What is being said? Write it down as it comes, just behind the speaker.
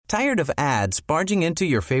Tired of ads barging into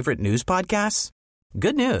your favorite news podcasts?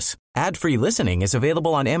 Good news. Ad-free listening is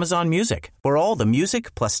available on Amazon Music for all the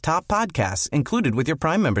music plus top podcasts included with your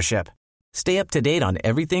Prime membership. Stay up to date on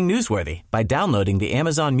everything newsworthy by downloading the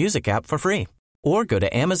Amazon Music app for free or go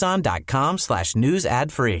to amazon.com/news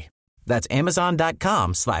ad free. That's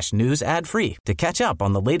amazon.com/news ad free to catch up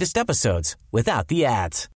on the latest episodes without the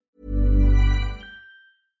ads.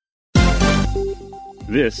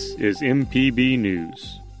 This is MPB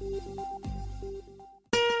News.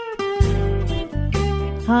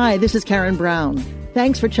 Hi, this is Karen Brown.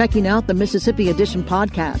 Thanks for checking out the Mississippi Edition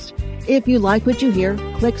podcast. If you like what you hear,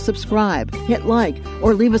 click subscribe, hit like,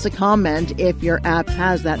 or leave us a comment if your app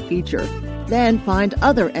has that feature. Then find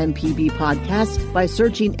other MPB podcasts by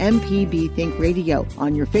searching MPB Think Radio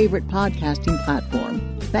on your favorite podcasting platform.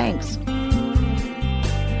 Thanks.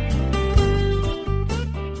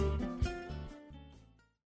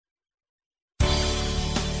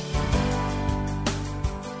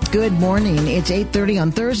 Good morning. It's 8:30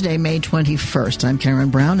 on Thursday, May 21st. I'm Karen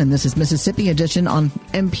Brown, and this is Mississippi Edition on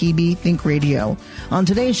MPB Think Radio. On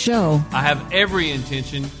today's show, I have every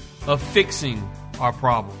intention of fixing our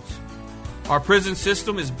problems. Our prison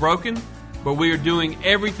system is broken, but we are doing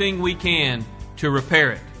everything we can to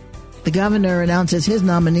repair it. The governor announces his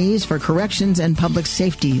nominees for corrections and public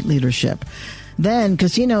safety leadership. Then,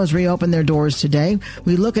 casinos reopen their doors today.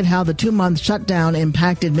 We look at how the 2-month shutdown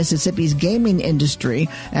impacted Mississippi's gaming industry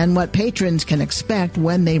and what patrons can expect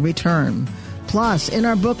when they return. Plus, in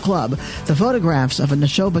our book club, the photographs of a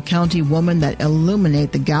Neshoba County woman that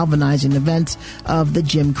illuminate the galvanizing events of the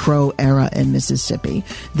Jim Crow era in Mississippi.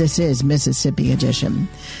 This is Mississippi Edition.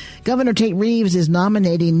 Governor Tate Reeves is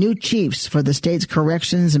nominating new chiefs for the state's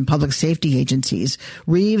corrections and public safety agencies.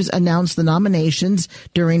 Reeves announced the nominations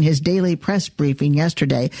during his daily press briefing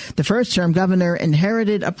yesterday. The first-term governor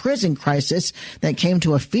inherited a prison crisis that came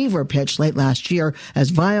to a fever pitch late last year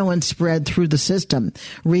as violence spread through the system.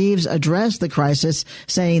 Reeves addressed the crisis,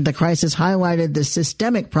 saying the crisis highlighted the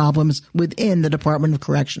systemic problems within the Department of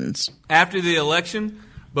Corrections. After the election,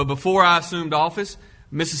 but before I assumed office,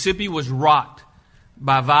 Mississippi was rocked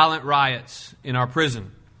by violent riots in our prison.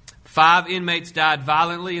 5 inmates died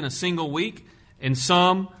violently in a single week, and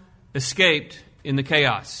some escaped in the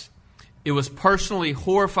chaos. It was personally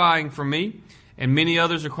horrifying for me and many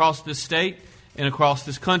others across this state and across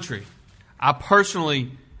this country. I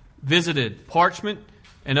personally visited Parchment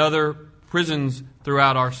and other prisons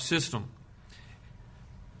throughout our system.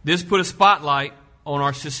 This put a spotlight on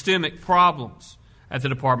our systemic problems at the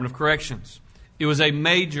Department of Corrections. It was a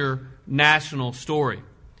major national story.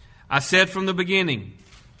 I said from the beginning,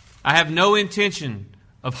 I have no intention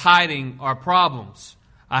of hiding our problems.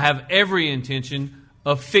 I have every intention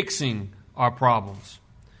of fixing our problems.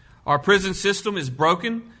 Our prison system is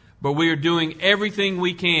broken, but we are doing everything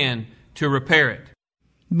we can to repair it.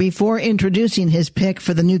 Before introducing his pick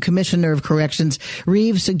for the new commissioner of corrections,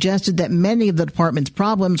 Reeves suggested that many of the department's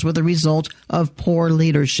problems were the result of poor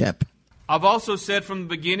leadership. I've also said from the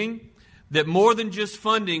beginning that more than just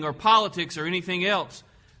funding or politics or anything else,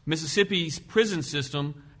 Mississippi's prison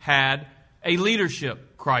system had a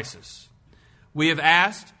leadership crisis. We have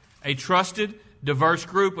asked a trusted, diverse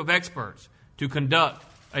group of experts to conduct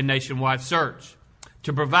a nationwide search,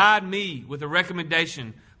 to provide me with a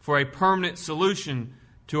recommendation for a permanent solution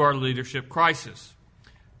to our leadership crisis.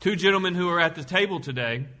 2 gentlemen who are at the table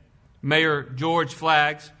today, Mayor George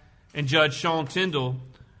Flaggs and Judge Sean Tyndall,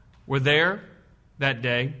 were there that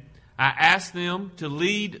day. I asked them to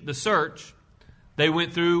lead the search. They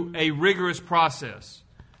went through a rigorous process.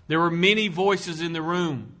 There were many voices in the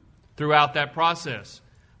room throughout that process.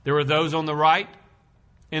 There were those on the right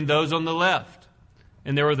and those on the left,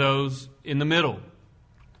 and there were those in the middle.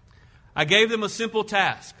 I gave them a simple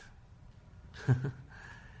task.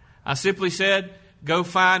 I simply said, go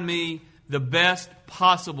find me the best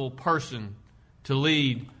possible person to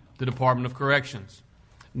lead the Department of Corrections.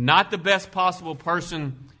 Not the best possible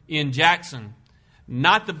person in Jackson,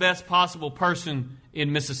 not the best possible person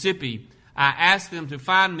in Mississippi. I asked them to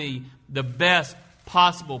find me the best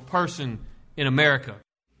possible person in America.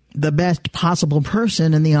 The best possible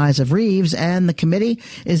person in the eyes of Reeves and the committee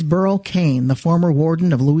is Burl Cain, the former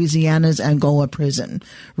warden of Louisiana's Angola prison.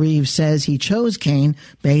 Reeves says he chose Cain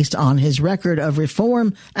based on his record of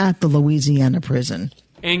reform at the Louisiana prison.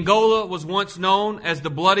 Angola was once known as the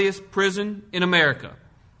bloodiest prison in America.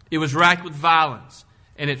 It was racked with violence,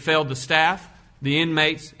 and it failed the staff, the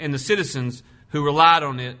inmates, and the citizens who relied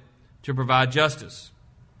on it to provide justice.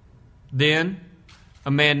 Then,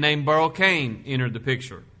 a man named Burl Cain entered the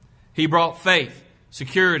picture. He brought faith,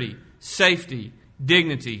 security, safety,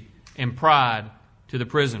 dignity, and pride to the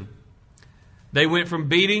prison. They went from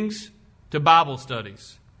beatings to Bible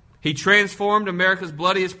studies. He transformed America's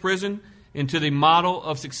bloodiest prison into the model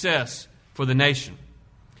of success for the nation.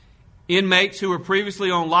 Inmates who were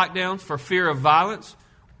previously on lockdowns for fear of violence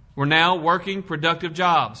were now working productive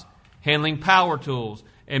jobs, handling power tools,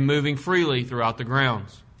 and moving freely throughout the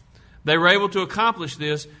grounds. They were able to accomplish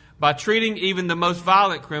this by treating even the most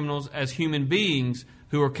violent criminals as human beings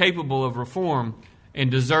who are capable of reform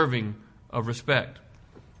and deserving of respect.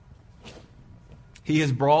 He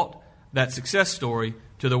has brought that success story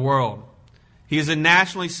to the world. He is a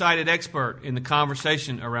nationally cited expert in the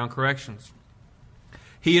conversation around corrections.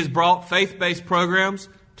 He has brought faith-based programs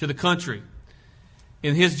to the country.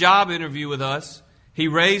 In his job interview with us, he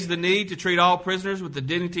raised the need to treat all prisoners with the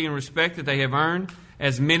dignity and respect that they have earned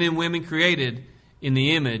as men and women created in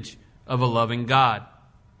the image of a loving God.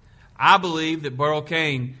 I believe that Burl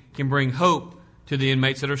Cain can bring hope to the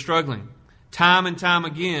inmates that are struggling. Time and time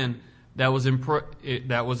again, that was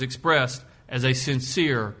expressed as a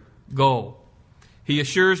sincere goal. He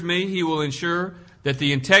assures me he will ensure that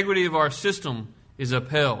the integrity of our system is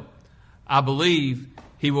upheld. I believe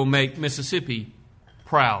he will make Mississippi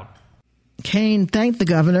proud. Cain thanked the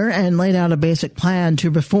governor and laid out a basic plan to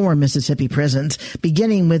reform Mississippi prisons,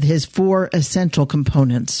 beginning with his 4 essential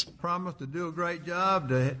components. Promised to do a great job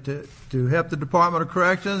to help the Department of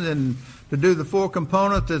Corrections, and to do the 4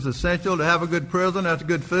 components is essential to have a good prison. That's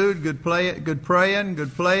good food, good praying, good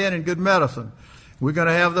playing, and good medicine. We're going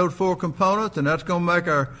to have those 4 components, and that's going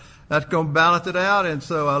to balance it out. And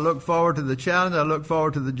so I look forward to the challenge. I look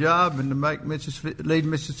forward to the job, and to lead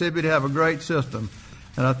Mississippi to have a great system.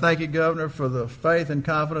 And I thank you, Governor, for the faith and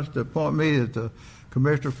confidence to appoint me as the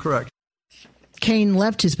Commissioner of Corrections. Cain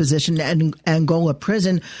left his position at Angola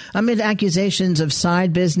prison amid accusations of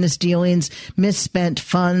side business dealings, misspent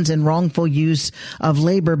funds, and wrongful use of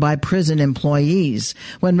labor by prison employees.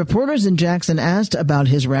 When reporters in Jackson asked about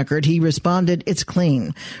his record, he responded, "It's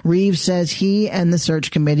clean." Reeves says he and the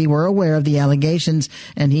search committee were aware of the allegations,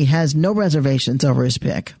 and he has no reservations over his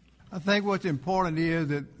pick. I think what's important is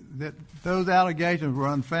that those allegations were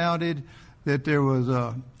unfounded, that there was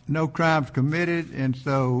no crimes committed, and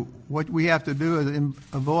so what we have to do is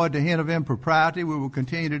avoid the hint of impropriety. We will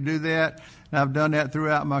continue to do that, and I've done that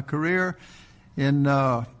throughout my career. And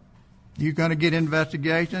you're going to get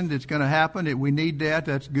investigations. It's going to happen. We need that.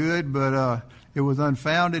 That's good, but it was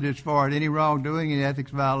unfounded as far as any wrongdoing, any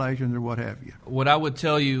ethics violations, or what have you. What I would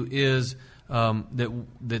tell you is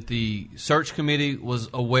that the search committee was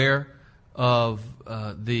aware of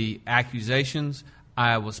the accusations.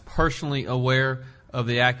 I was personally aware of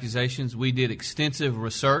the accusations. We did extensive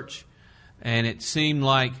research, and it seemed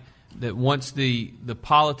like that once the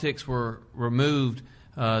politics were removed,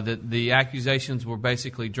 that the accusations were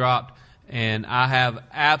basically dropped, and I have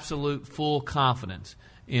absolute full confidence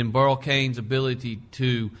in Burl Cain's ability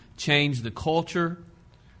to change the culture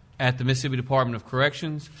at the Mississippi Department of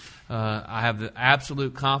Corrections. I have the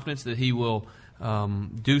absolute confidence that he will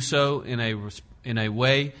do so in a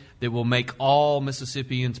way that will make all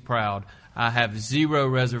Mississippians proud. I have zero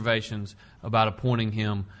reservations about appointing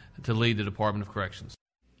him to lead the Department of Corrections.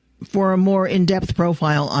 For a more in-depth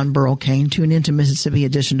profile on Burl Cain, tune into Mississippi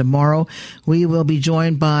Edition tomorrow. We will be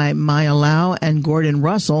joined by Maya Lau and Gordon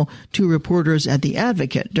Russell, 2 reporters at The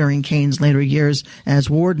Advocate during Cain's later years as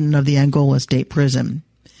warden of the Angola State Prison.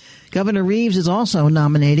 Governor Reeves is also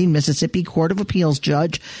nominating Mississippi Court of Appeals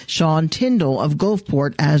Judge Sean Tindall of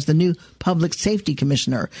Gulfport as the new Public Safety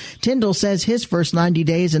Commissioner. Tindall says his first 90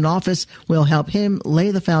 days in office will help him lay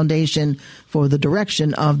the foundation for the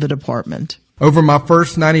direction of the department. Over my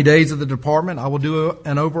first 90 days of the department, I will do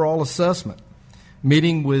an overall assessment,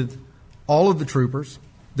 meeting with all of the troopers,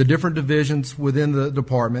 the different divisions within the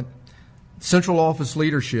department, central office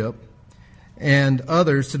leadership, and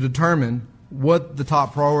others to determine what the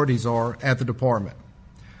top priorities are at the department.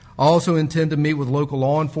 I also intend to meet with local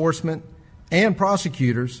law enforcement and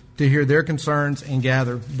prosecutors to hear their concerns and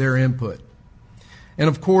gather their input. And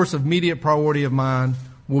of course, immediate priority of mine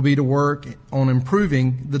will be to work on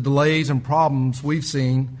improving the delays and problems we've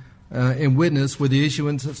seen and witnessed with the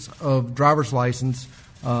issuance of driver's license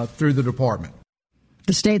through the department.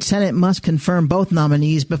 The state Senate must confirm both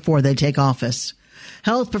nominees before they take office.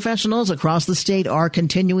 Health professionals across the state are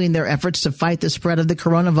continuing their efforts to fight the spread of the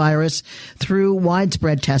coronavirus through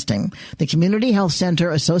widespread testing. The Community Health Center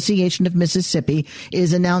Association of Mississippi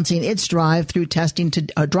is announcing its drive-through testing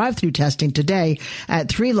today at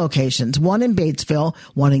 3 locations: one in Batesville,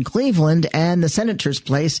 one in Cleveland, and the Senator's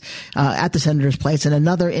Place at the Senator's Place, and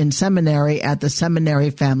another in Seminary at the Seminary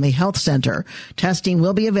Family Health Center. Testing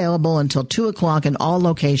will be available until 2 o'clock in all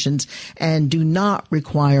locations and do not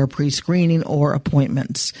require pre-screening or appointment.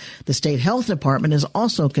 appointments. The state health department is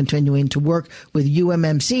also continuing to work with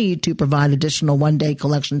UMMC to provide additional one-day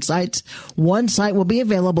collection sites. One site will be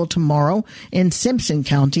available tomorrow in Simpson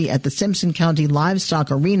County at the Simpson County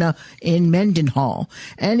Livestock Arena in Mendenhall.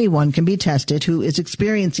 Anyone can be tested who is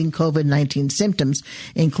experiencing COVID-19 symptoms,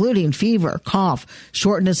 including fever, cough,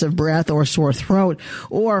 shortness of breath, or sore throat,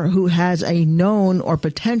 or who has a known or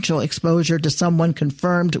potential exposure to someone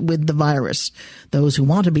confirmed with the virus. Those who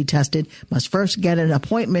want to be tested must first get an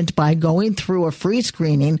appointment by going through a free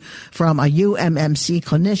screening from a UMMC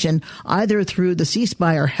clinician, either through the C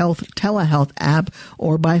Spire Health telehealth app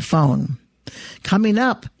or by phone. Coming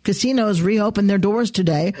up, casinos reopen their doors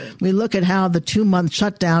today. We look at how the 2-month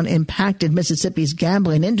shutdown impacted Mississippi's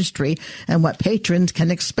gambling industry and what patrons can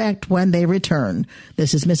expect when they return.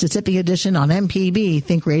 This is Mississippi Edition on MPB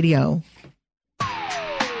Think Radio.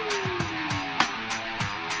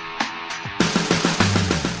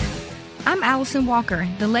 I'm Allison Walker,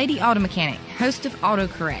 the Lady Auto Mechanic, host of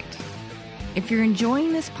AutoCorrect. If you're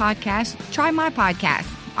enjoying this podcast, try my podcast,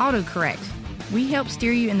 AutoCorrect. We help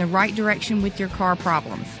steer you in the right direction with your car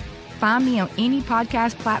problems. Find me on any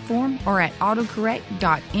podcast platform or at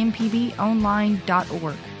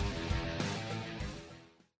autocorrect.mpbonline.org.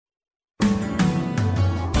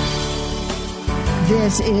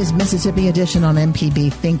 This is Mississippi Edition on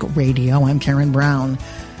MPB Think Radio. I'm Karen Brown.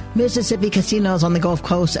 Mississippi casinos on the Gulf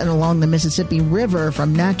Coast and along the Mississippi River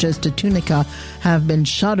from Natchez to Tunica have been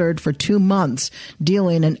shuttered for 2 months,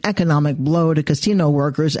 dealing an economic blow to casino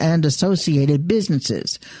workers and associated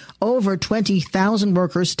businesses. Over 20,000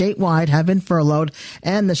 workers statewide have been furloughed,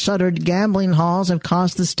 and the shuttered gambling halls have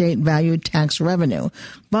cost the state valued tax revenue.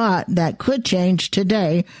 But that could change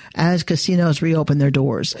today as casinos reopen their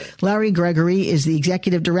doors. Larry Gregory is the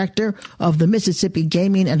executive director of the Mississippi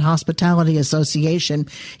Gaming and Hospitality Association.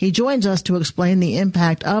 He joins us to explain the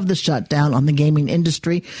impact of the shutdown on the gaming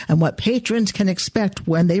industry and what patrons can expect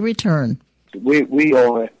when they return. We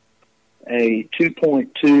are a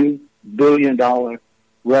 $2.2 billion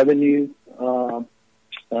revenue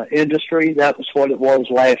industry. That was what it was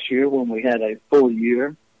last year when we had a full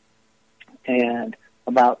year, and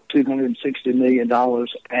about $260 million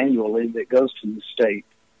annually that goes to the state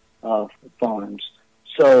funds.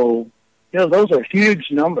 So, those are huge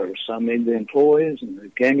numbers. I mean, the employees and the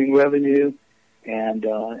gaming revenue, and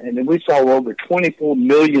then we saw over 24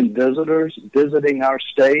 million visitors visiting our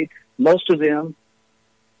state. Most of them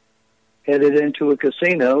headed into a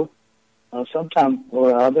casino sometime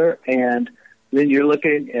or other, and then you're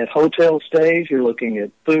looking at hotel stays, you're looking at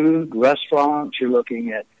food, restaurants, you're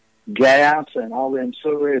looking at gas and all the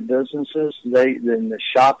ancillary businesses, then the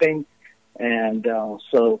shopping, and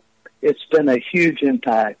so it's been a huge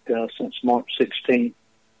impact since March 16th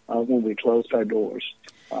when we closed our doors.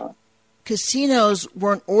 Casinos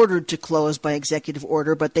weren't ordered to close by executive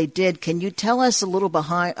order, but they did. Can you tell us a little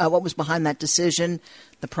behind what was behind that decision,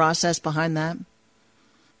 the process behind that?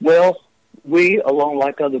 Well, we, along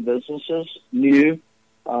like other businesses, knew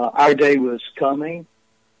our day was coming,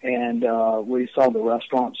 and we saw the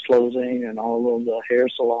restaurants closing and all of the hair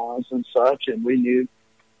salons and such, and we knew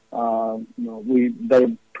we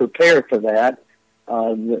better prepare for that.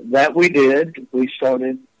 That we did. We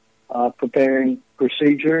started preparing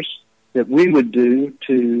procedures that we would do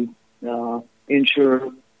to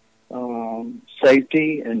ensure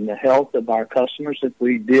safety and the health of our customers if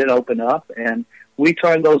we did open up, and we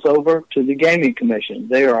turned those over to the Gaming Commission.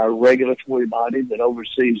 They are our regulatory body that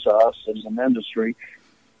oversees us as an industry.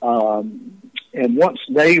 And once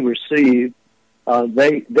they received,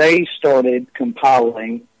 they started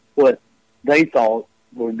compiling what they thought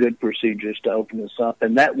were good procedures to open this up.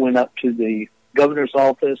 And that went up to the governor's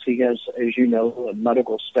office. He has, as you know, a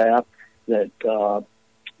medical staff that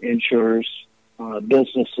ensures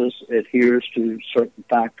businesses adheres to certain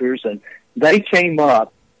factors. And they came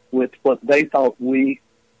up with what they thought we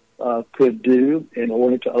could do in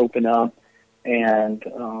order to open up. And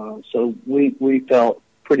so we felt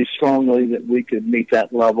pretty strongly that we could meet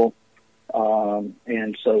that level.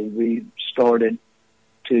 And so we started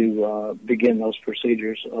to begin those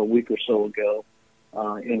procedures a week or so ago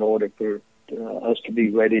in order for us to be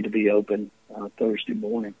ready to be open Thursday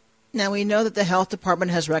morning. Now, we know that the health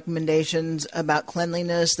department has recommendations about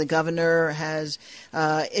cleanliness. The governor has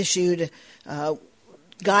issued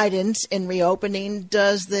guidance in reopening.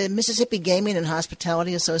 Does the Mississippi Gaming and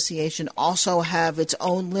Hospitality Association also have its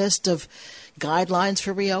own list of guidelines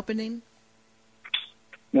for reopening?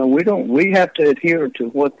 No, we don't. We have to adhere to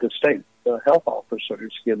what the state health officer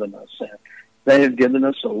has given us. They have given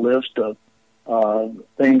us a list of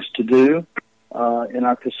things to do in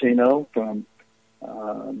our casino, from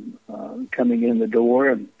coming in the door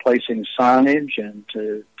and placing signage and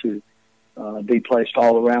to be placed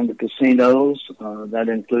all around the casinos. That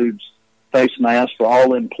includes face masks for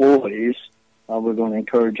all employees. We're going to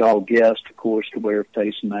encourage all guests, of course, to wear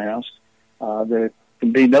face masks. There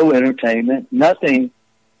can be no entertainment, nothing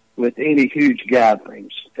with any huge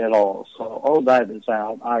gatherings at all. So all that is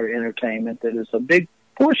out. Our entertainment, that is a big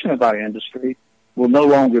portion of our industry, will no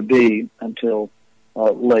longer be until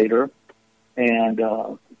later. And,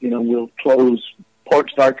 we'll close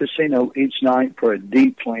parts of our casino each night for a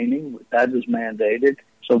deep cleaning. That is mandated,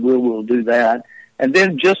 so we'll do that. And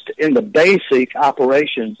then just in the basic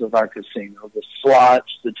operations of our casino, the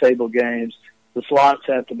slots, the table games, the slots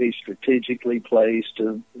have to be strategically placed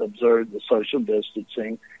to observe the social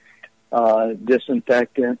distancing,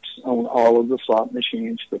 disinfectants on all of the slot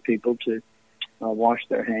machines for people to wash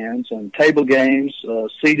their hands, and table games,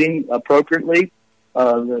 seating appropriately,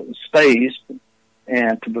 spaced,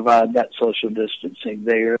 and to provide that social distancing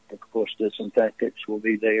there. Of course, disinfectants will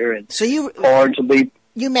be there, and so cards will be.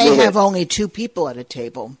 You may have only two people at a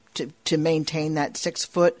table to maintain that 6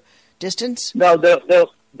 foot distance. No,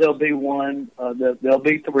 there'll be one. There'll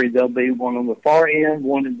be three. There'll be one on the far end,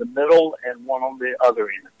 one in the middle, and one on the other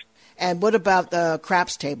end. And what about the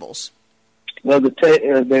craps tables? Well,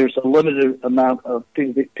 there's a limited amount of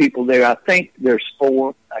people there. I think there's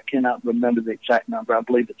 4. I cannot remember the exact number. I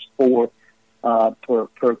believe it's 4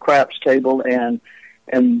 per craps table, and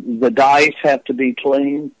the dice have to be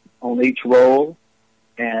clean on each roll,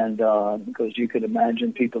 and because you could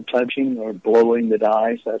imagine people touching or blowing the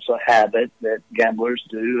dice. That's a habit that gamblers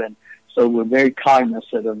do, and so we're very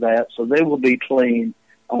cognizant of that. So they will be clean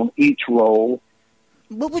on each roll.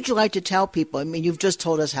 What would you like to tell people? I mean, you've just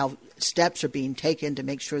told us how steps are being taken to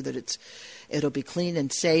make sure that it'll be clean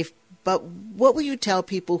and safe, but what will you tell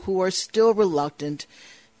people who are still reluctant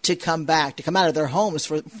to come out of their homes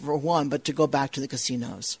for one, but to go back to the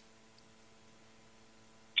casinos?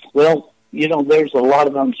 Well, there's a lot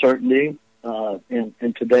of uncertainty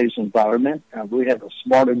in today's environment. We have a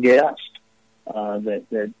smarter guest that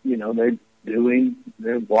they're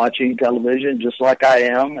watching television just like I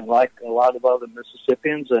am and like a lot of other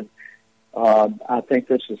Mississippians, and I think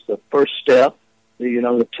this is the first step,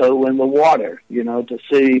 the toe in the water, to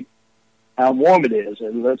see how warm it is,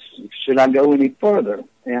 and should I go any further?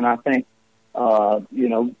 And I think,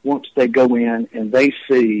 once they go in and they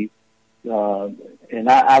see, and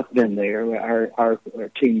I've been there, our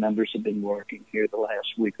team members have been working here the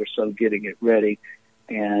last week or so getting it ready,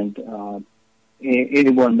 and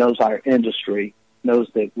anyone knows our industry knows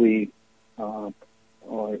that we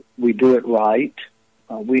do it right.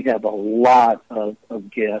 We have a lot of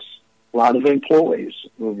guests, a lot of employees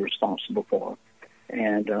we're responsible for.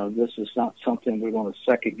 And this is not something we're going to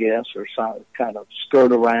second guess or kind of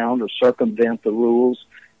skirt around or circumvent the rules.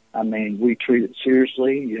 I mean, we treat it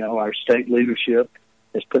seriously. Our state leadership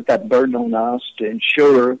has put that burden on us to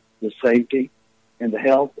ensure the safety and the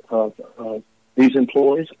health of these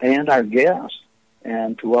employees and our guests,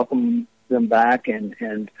 and to welcome them back.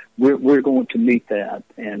 And we're going to meet that.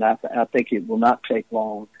 And I think it will not take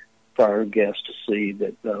long for our guests to see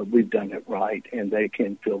that we've done it right, and they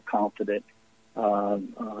can feel confident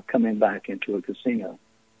coming back into a casino.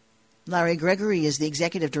 Larry Gregory is the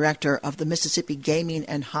executive director of the Mississippi Gaming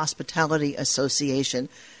and Hospitality Association.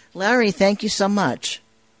 Larry, thank you so much.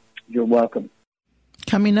 You're welcome.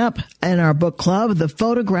 Coming up in our book club, the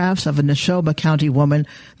photographs of a Neshoba County woman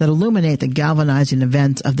that illuminate the galvanizing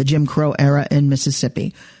events of the Jim Crow era in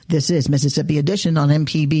Mississippi. This is Mississippi Edition on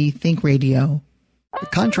MPB Think Radio. Did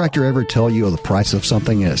a contractor ever tell you the price of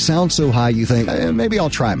something and it sounds so high you think, maybe I'll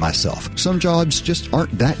try it myself? Some jobs just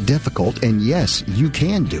aren't that difficult, and yes, you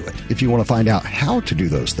can do it. If you want to find out how to do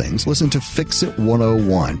those things, listen to Fix It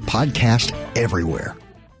 101, podcast everywhere.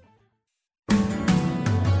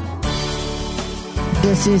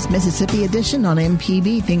 This is Mississippi Edition on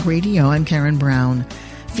MPB Think Radio. I'm Karen Brown.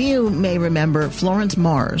 Few may remember Florence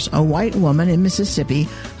Mars, a white woman in Mississippi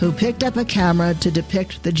who picked up a camera to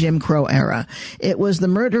depict the Jim Crow era. It was the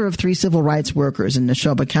murder of 3 civil rights workers in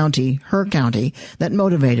Neshoba County, her county, that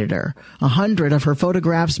motivated her. 100 of her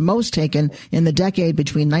photographs, most taken in the decade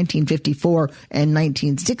between 1954 and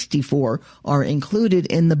 1964, are included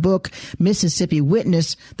in the book Mississippi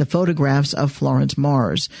Witness, The Photographs of Florence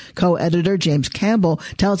Mars. Co-editor James Campbell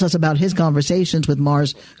tells us about his conversations with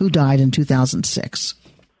Mars, who died in 2006.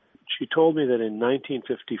 She told me that in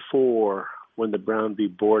 1954, when the Brown v.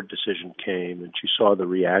 Board decision came and she saw the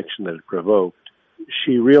reaction that it provoked,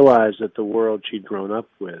 she realized that the world she'd grown up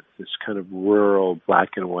with, this kind of rural, black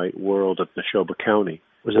and white world of Neshoba County,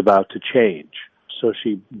 was about to change. So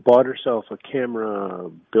she bought herself a camera,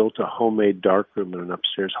 built a homemade darkroom in an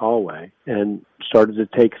upstairs hallway, and started to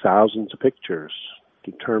take thousands of pictures,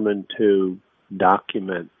 determined to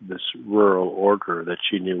document this rural order that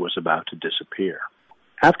she knew was about to disappear.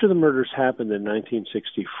 After the murders happened in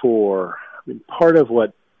 1964, part of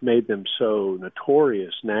what made them so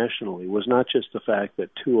notorious nationally was not just the fact that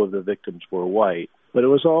two of the victims were white, but it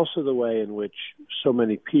was also the way in which so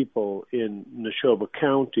many people in Neshoba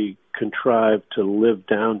County contrived to live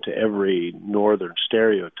down to every northern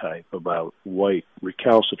stereotype about white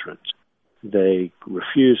recalcitrants. They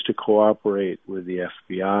refused to cooperate with the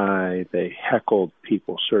FBI. They heckled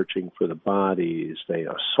people searching for the bodies. They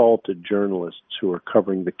assaulted journalists who were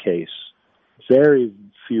covering the case. Very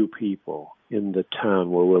few people in the town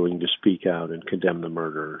were willing to speak out and condemn the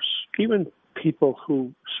murderers. Even people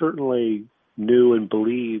who certainly knew and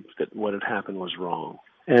believed that what had happened was wrong.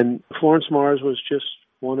 And Florence Mars was just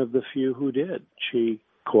one of the few who did. She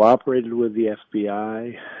cooperated with the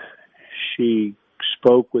FBI. She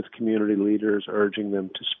spoke with community leaders, urging them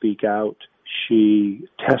to speak out. She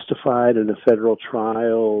testified in a federal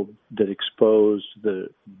trial that exposed the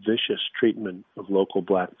vicious treatment of local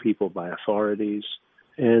black people by authorities.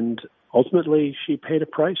 And ultimately, she paid a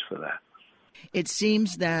price for that. It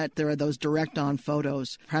seems that there are those direct-on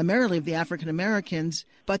photos, primarily of the African Americans,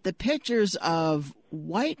 but the pictures of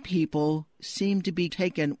white people seem to be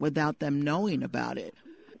taken without them knowing about it.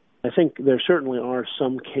 I think there certainly are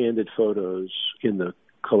some candid photos in the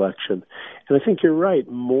collection. And I think you're right.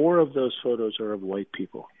 More of those photos are of white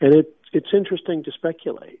people. And it's interesting to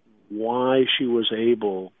speculate why she was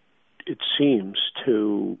able, it seems,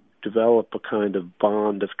 to develop a kind of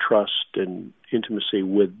bond of trust and intimacy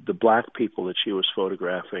with the black people that she was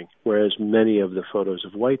photographing, whereas many of the photos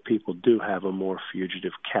of white people do have a more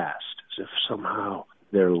fugitive cast, as if somehow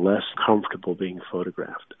they're less comfortable being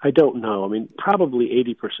photographed. I don't know. I mean, probably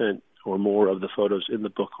 80% or more of the photos in the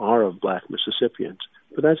book are of black Mississippians.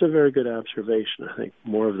 But that's a very good observation. I think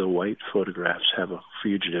more of the white photographs have a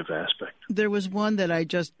fugitive aspect. There was one that I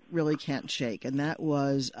just really can't shake, and that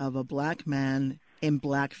was of a black man in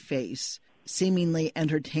blackface, seemingly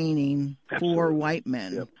entertaining four white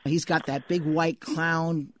men. Yep. He's got that big white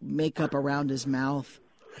clown makeup around his mouth.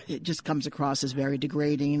 It just comes across as very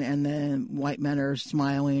degrading, and then white men are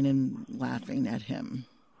smiling and laughing at him.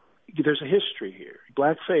 There's a history here.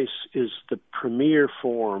 Blackface is the premier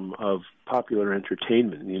form of popular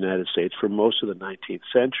entertainment in the United States for most of the 19th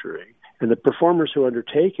century. And the performers who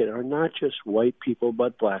undertake it are not just white people,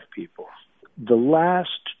 but black people. The last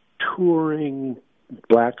touring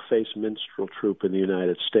blackface minstrel troupe in the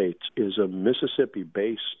United States is a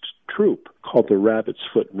Mississippi-based troupe called the Rabbit's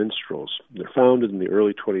Foot Minstrels. They're founded in the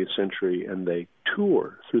early 20th century, and they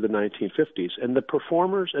tour through the 1950s. And the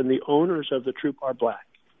performers and the owners of the troupe are black.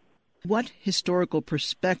 What historical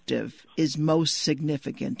perspective is most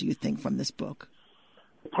significant, do you think, from this book?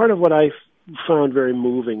 Part of what I found very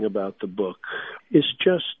moving about the book is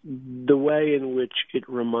just the way in which it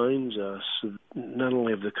reminds us not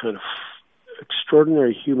only of the kind of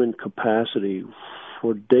extraordinary human capacity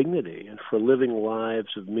for dignity and for living lives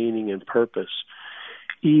of meaning and purpose,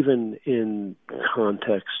 even in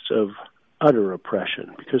contexts of utter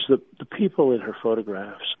oppression. Because the people in her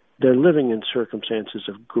photographs, they're living in circumstances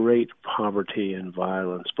of great poverty and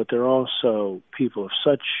violence, but they're also people of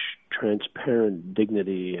such transparent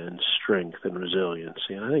dignity and strength and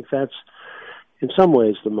resiliency. And I think that's, in some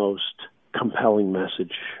ways, the most compelling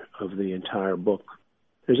message of the entire book.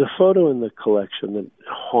 There's a photo in the collection that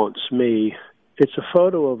haunts me. It's a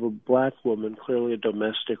photo of a black woman, clearly a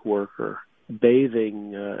domestic worker,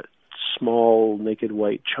 bathing a small, naked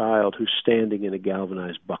white child who's standing in a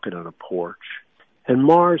galvanized bucket on a porch. And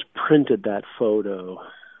Mars printed that photo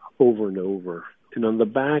over and over. And on the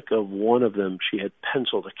back of one of them, she had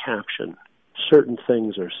penciled a caption, "Certain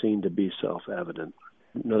things are seen to be self-evident."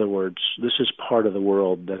 In other words, this is part of the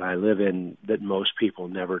world that I live in that most people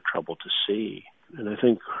never trouble to see. And I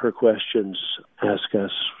think her questions ask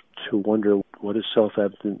us to wonder what is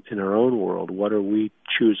self-evident in our own world. What are we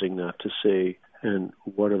choosing not to see? And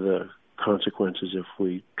what are the consequences if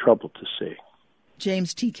we trouble to see?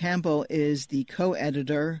 James T. Campbell is the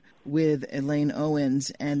co-editor with Elaine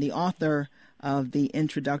Owens and the author of the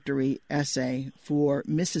introductory essay for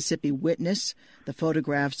Mississippi Witness, The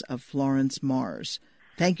Photographs of Florence Mars.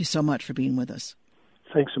 Thank you so much for being with us.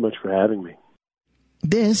 Thanks so much for having me.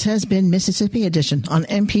 This has been Mississippi Edition on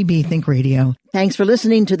MPB Think Radio. Thanks for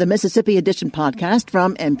listening to the Mississippi Edition podcast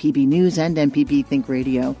from MPB News and MPB Think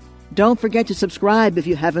Radio. Don't forget to subscribe if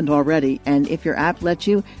you haven't already, and if your app lets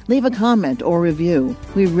you, leave a comment or review.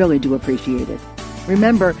 We really do appreciate it.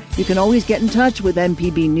 Remember, you can always get in touch with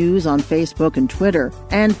MPB News on Facebook and Twitter,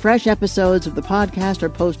 and fresh episodes of the podcast are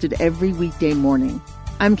posted every weekday morning.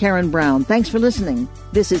 I'm Karen Brown. Thanks for listening.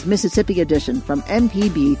 This is Mississippi Edition from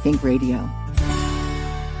MPB Think Radio.